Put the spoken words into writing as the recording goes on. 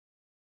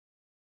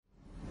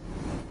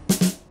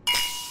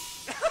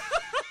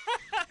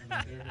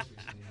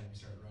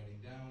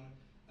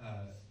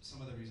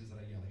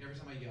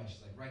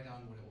write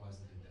down what it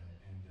was that did that,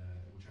 and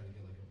we'll try to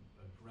get like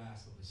a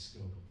grasp of the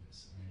scope of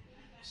this. Right?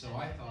 So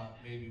I thought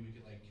maybe we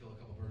could like kill a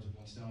couple birds with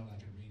one stone, and I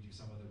could read you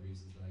some of the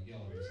reasons that I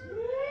yelled. Thank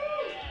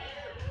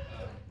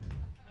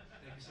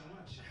you so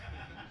much.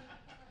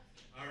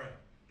 All right.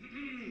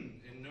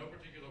 In no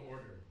particular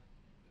order,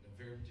 in a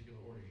very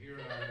particular order,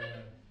 here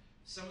are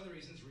some of the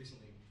reasons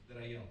recently that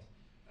I yelled.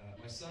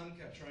 My son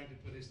kept trying to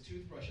put his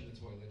toothbrush in the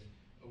toilet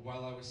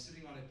while I was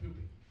sitting on it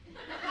pooping.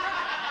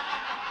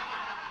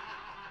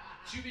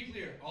 To be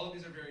clear, all of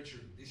these are very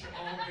true. These are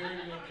all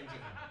very real things that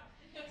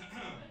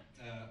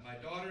happened. My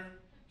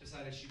daughter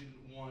decided she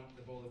didn't want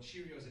the bowl of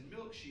Cheerios and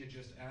milk she had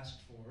just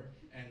asked for,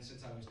 and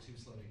since I was too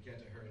slow to get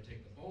to her and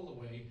take the bowl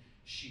away,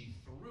 she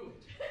threw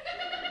it.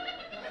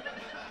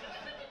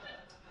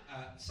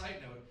 Side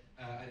note,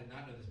 I did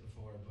not know this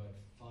before, but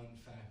fun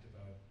fact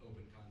about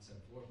open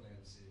concept floor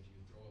plans, if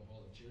you throw a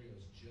bowl of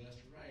Cheerios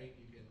just right,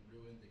 you can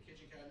ruin the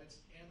kitchen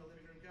cabinets and the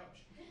living room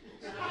couch.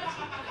 So that's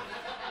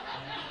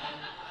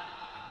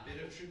a bit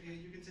of trivia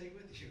you can take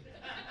with you.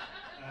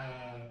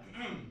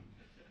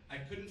 I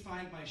couldn't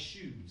find my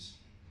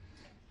shoes.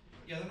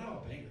 Yeah, they're not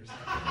all bangers. I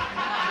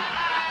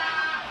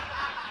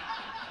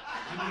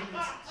mean,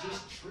 it's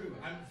just true.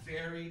 I'm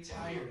very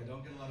tired. I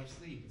don't get a lot of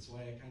sleep. It's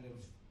why I kind of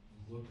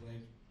look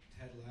like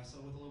Ted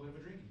Lasso with a little bit of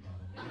a drinking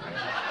problem.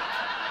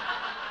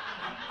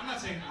 I'm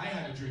not saying I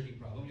have a drinking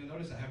problem. You'll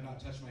notice I have not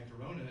touched my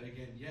Corona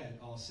again yet,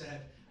 all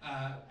set.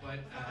 But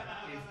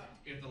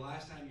if the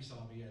last time you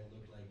saw me I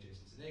looked like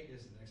Jason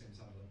Sudeikis, and the next time you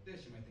saw me like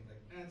this, you might think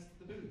like, it's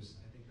the booze.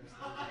 I think that's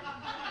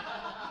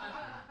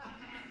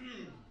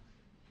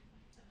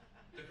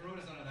the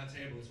Corona's not on that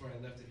table. It's where I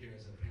left it here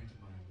as a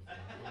pantomime.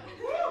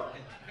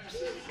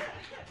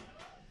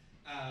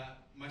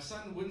 My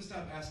son wouldn't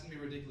stop asking me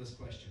ridiculous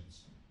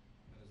questions.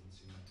 That doesn't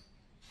seem like...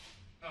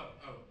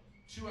 Oh,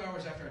 2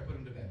 hours after I put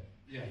him to bed.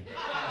 Yeah.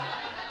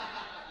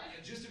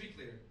 Just to be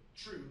clear,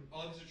 true,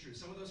 all of these are true.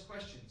 Some of those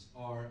questions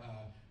are,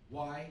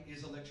 why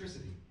is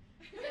electricity?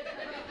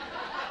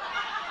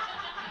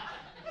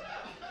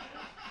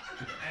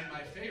 And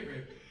my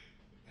favorite,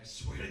 I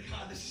swear to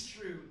God this is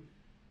true,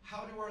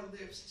 how do our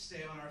lips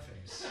stay on our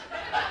face?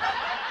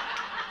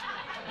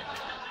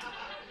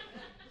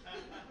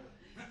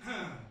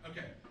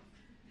 Okay.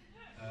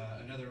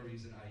 Another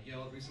reason I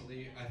yelled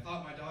recently, I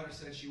thought my daughter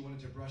said she wanted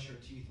to brush her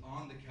teeth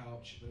on the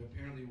couch, but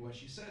apparently what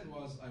she said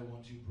was, I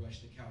want to brush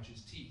the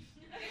couch's teeth.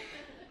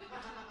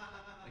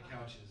 The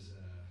couch is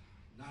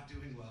not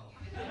doing well.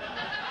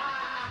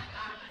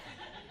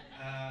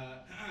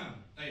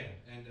 Oh yeah,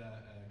 and a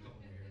couple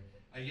more here.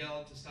 I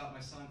yelled to stop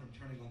my son from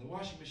turning on the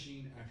washing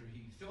machine after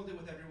he filled it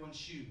with everyone's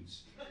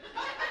shoes.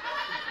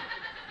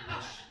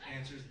 Which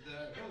answers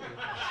the earlier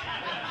question.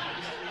 At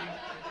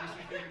least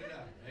we figured it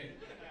out, right?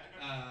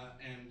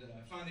 And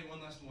finally,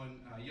 one last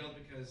one. I yelled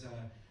because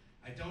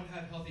I don't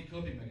have healthy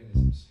coping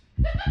mechanisms.